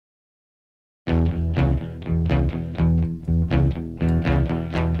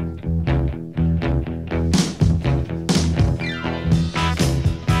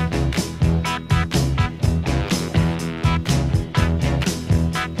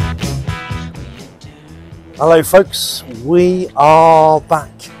Hello folks, we are back.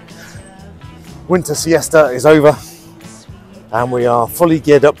 Winter siesta is over and we are fully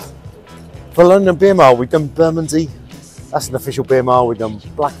geared up for London Beer Mile. We've done Bermondsey, that's an official beer mile. We've done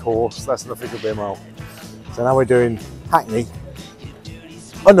Black Horse, that's an official beer mile. So now we're doing Hackney,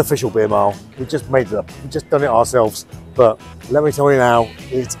 unofficial beer mile. We just made it up, we've just done it ourselves. But let me tell you now,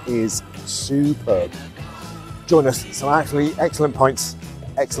 it is superb. Join us, some actually excellent pints,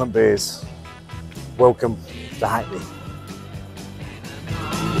 excellent beers. Welcome to Hackney.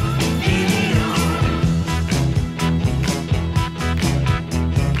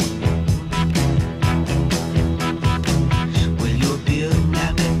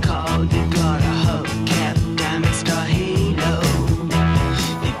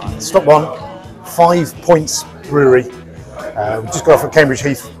 Stop one, 5 Points Brewery. We just got off at Cambridge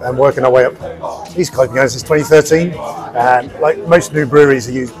Heath and working our way up. These guys have been going since 2013, and like most new breweries,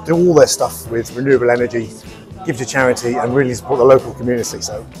 they do all their stuff with renewable energy, give to charity, and really support the local community.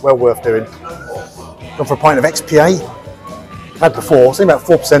 So well worth doing. Gone for a pint of XPA. Had before, seen about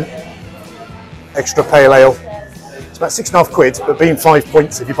 4% extra pale ale. It's about £6.5, but being 5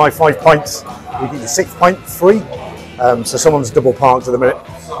 points, if you buy 5 pints, you get your 6th pint free. So someone's double parked at the minute.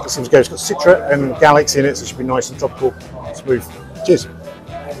 It seems to go. It's got Citra and Galaxy in it, so it should be nice and tropical, smooth. Cheers.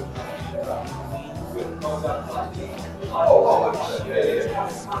 Oh,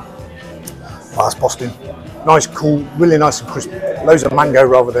 that's Boston. Nice, cool, really nice and crisp. Loads of mango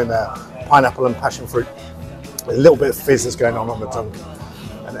rather than pineapple and passion fruit. A little bit of fizz that's going on the tongue.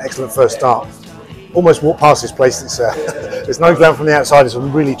 An excellent first start. Almost walked past this place. It's there's no ground from the outside. It's a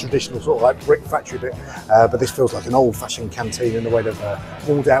really traditional sort of like brick factory bit, but this feels like an old-fashioned canteen in the way they've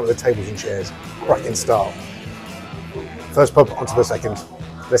walled out with the tables and chairs. Cracking start. First pub onto the second.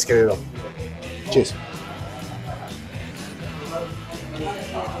 Let's get it on. Cheers.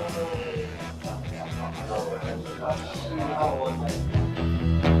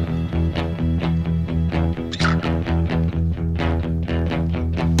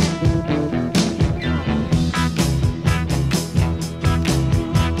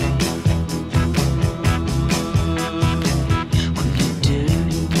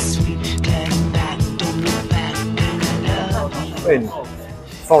 In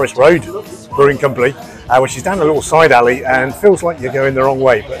Forest Road Brewing Company, which is down a little side alley and feels like you're going the wrong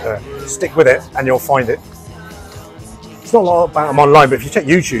way, but stick with it and you'll find it. It's not a lot about them online, but if you check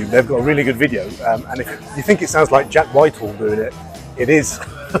YouTube, they've got a really good video, and if you think it sounds like Jack Whitehall doing it, it is.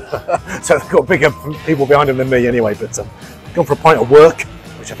 So they've got bigger people behind them than me anyway, but gone for a pint of Work,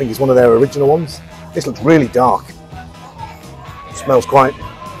 which I think is one of their original ones. This looks really dark. It smells quite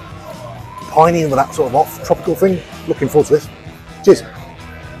piney with that sort of off tropical thing. Looking forward to this. Cheers.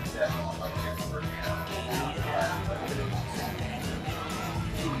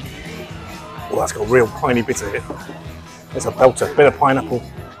 Oh, that's got a real piney bitter here. It's a belter, bit of pineapple.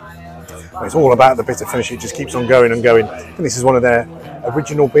 It's all about the bitter finish, it just keeps on going and going. I think this is one of their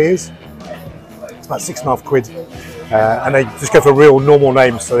original beers. It's about £6.5, and they just go for real normal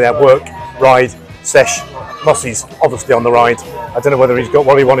names. So they have Work, Ride, Sesh, Mossy's obviously on the ride. I don't know whether he's got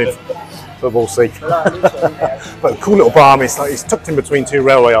what he wanted, but we'll see. But a cool little bar. It's tucked in between 2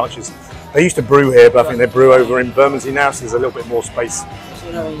 railway arches. They used to brew here, but I think they brew over in Bermondsey now, so there's a little bit more space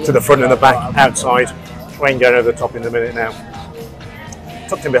to the front and the back, outside. Train going over the top in a minute now.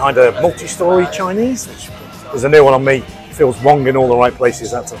 Tucked in behind a multi-storey Chinese, which is a new one on me. Feels wrong in all the right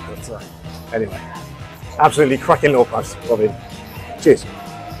places, that's it. But anyway, absolutely cracking little pubs. Love it. Cheers.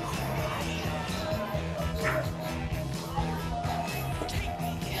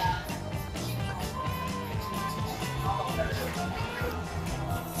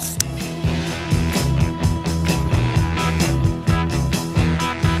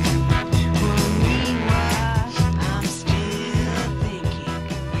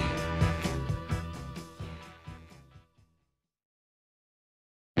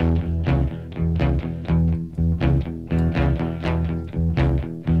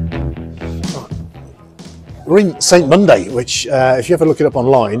 We're in St Monday, which if you ever look it up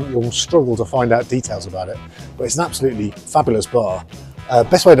online, you'll struggle to find out details about it, but it's an absolutely fabulous bar.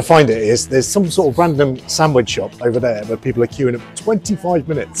 Best way to find it is there's some sort of random sandwich shop over there where people are queuing up 25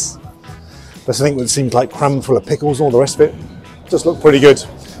 minutes. There's something that seems like crammed full of pickles and all the rest of it. Just look pretty good.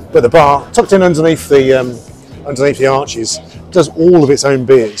 But the bar, tucked in underneath the arches, does all of its own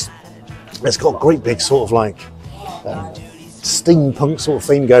beers. It's got a great big sort of like steampunk sort of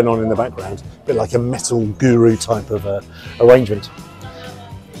theme going on in the background, a bit like a metal guru type of arrangement.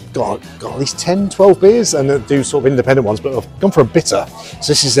 Got at least 10, 12 beers, and do sort of independent ones, but I've gone for a bitter. So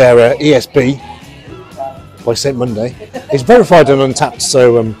this is their ESB by St Monday. It's verified and untapped,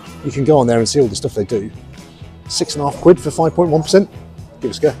 so you can go on there and see all the stuff they do. £6.50 for 5.1%.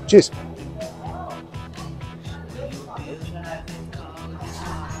 Give us a go. Cheers.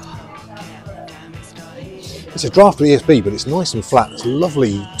 It's a draft ESB, but it's nice and flat. It's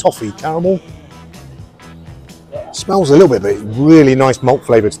lovely toffee caramel. Smells a little bit, but really nice malt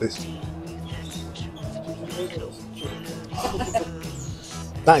flavour to this.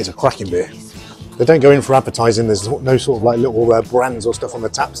 That is a cracking beer. They don't go in for advertising. There's no sort of like little brands or stuff on the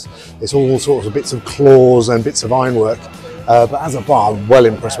taps. It's all sorts of bits of claws and bits of ironwork. But as a bar, I'm well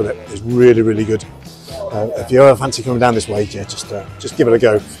impressed with it. It's really, really good. If you ever fancy coming down this way, yeah, just give it a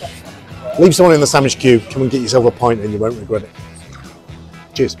go. Leave someone in the sandwich queue. Come and get yourself a pint, and you won't regret it.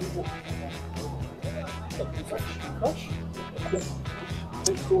 Cheers.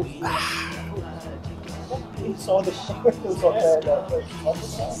 Inside the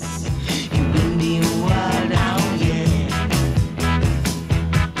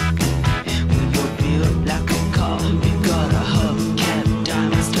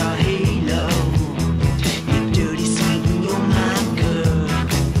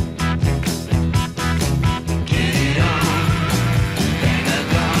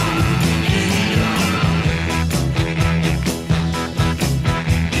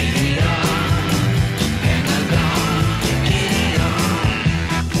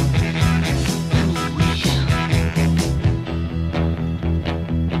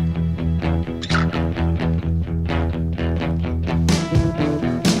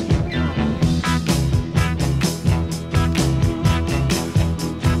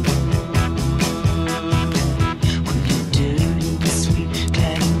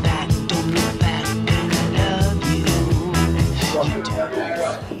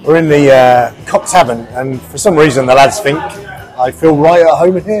We're in the Tavern, and for some reason the lads think I feel right at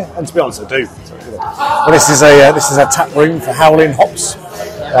home in here, and to be honest, I do. But this is a tap room for Howling hops.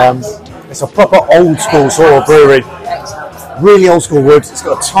 It's a proper old school sort of brewery, really old school wood. It's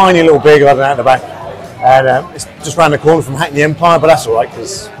got a tiny little beer garden out the back, and it's just round the corner from Hackney Empire. But that's all right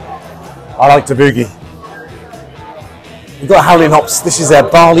because I like to boogie. We've got Howling hops. This is their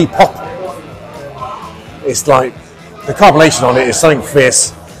Barleypop. It's like the carbonation on it is something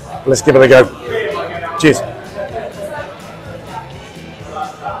fierce. Let's give it a go. Cheers.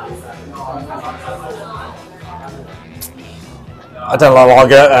 I don't like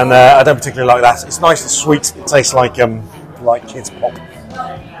lager, and I don't particularly like that. It's nice and sweet. It tastes like kids' pop.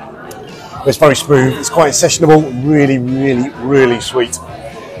 But it's very smooth. It's quite sessionable. Really, really, really sweet.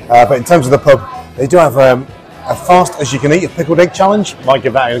 But in terms of the pub, they do have a fast as you can eat a pickled egg challenge. Might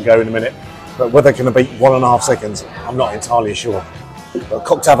give that a go in a minute. But whether it can beat 1.5 seconds, I'm not entirely sure.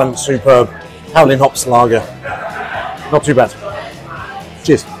 But Tavern, superb. Howling hops lager, not too bad.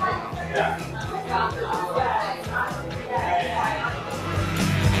 Cheers.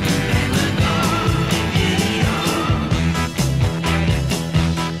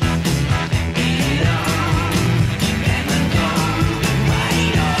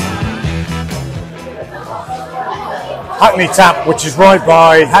 Hackney Tap, which is right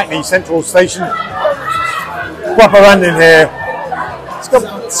by Hackney Central station. Proper brand in here. It's got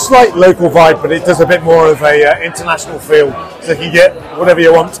a slight local vibe, but it does a bit more of a international feel, so you can get whatever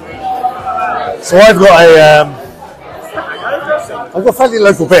you want. So I've got a fairly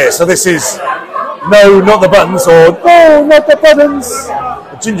local beer. So this is No Not the Buttons, or No Not the Buttons,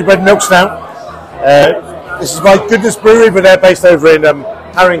 a gingerbread milk stout. This is by Goodness Brewery, but they're based over in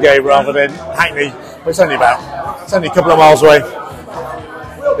Haringey rather than Hackney. But it's only a couple of miles away.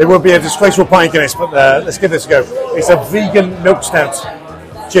 It would be a disgraceful pint of Guinness, but let's give this a go. It's a vegan milk stout.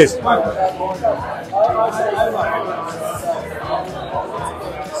 Cheers.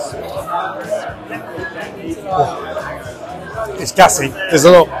 It's gassy. There's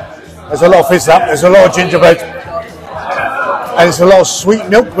a lot of fizz up. There's a lot of gingerbread, and it's a lot of sweet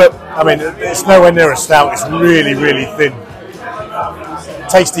milk. But I mean, it's nowhere near a stout. It's really, really thin.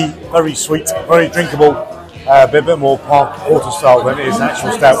 Tasty, very sweet, very drinkable. A bit more porter style than it is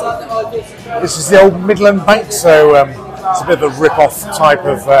actual stout. This is the old Midland Bank, so it's a bit of a rip-off type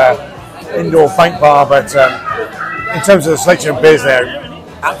of indoor bank bar, but in terms of the selection of beers there,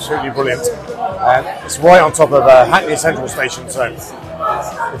 absolutely brilliant. It's right on top of Hackney Central station, so if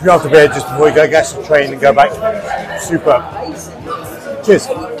you have the beer just before you go get the train and go back, super. Cheers.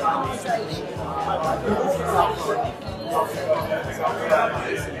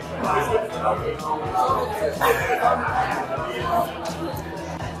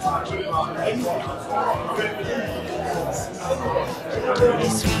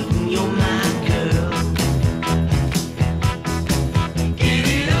 You're my girl. Get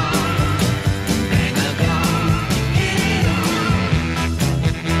it on, bang a gong. Get it on,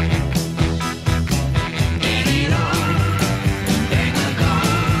 get it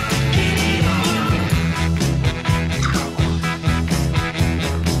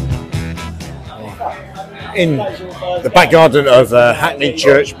in the back garden of Hackney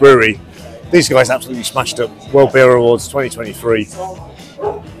Church Brewery. These guys absolutely smashed up World Beer Awards 2023.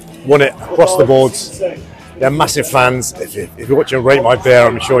 Won it across the boards. They're massive fans. If you're watching Rate My Beer,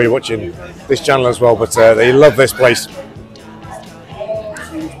 I'm sure you're watching this channel as well, but they love this place.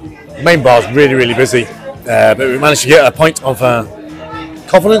 Main bar's really, really busy, but we managed to get a pint of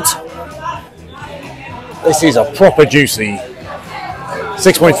Covenant. This is a proper juicy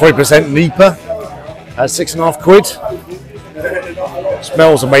 6.3% NEPA at £6.5.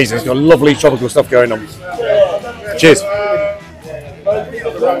 Smells amazing. It's got lovely tropical stuff going on. Cheers.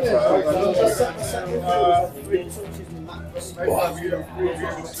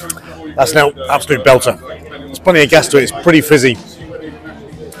 That's now absolute belter. There's plenty of gas to it. It's pretty fizzy.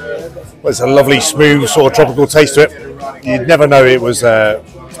 But it's a lovely, smooth, sort of tropical taste to it. You'd never know it was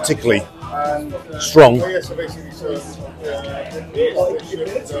particularly strong.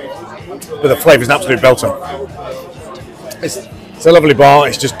 But the flavour is an absolute belter. It's a lovely bar.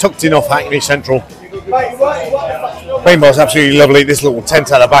 It's just tucked in off Hackney Central. Main bar's absolutely lovely. This little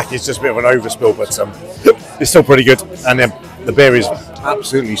tent at the back is just a bit of an overspill, but it's still pretty good. And then the beer is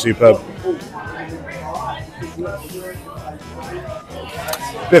absolutely superb.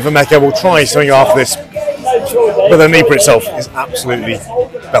 Bit of a mecca. We'll try something after this, but the NEPA itself is absolutely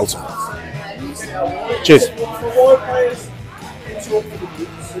belter. Cheers.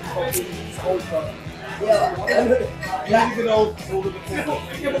 Yeah.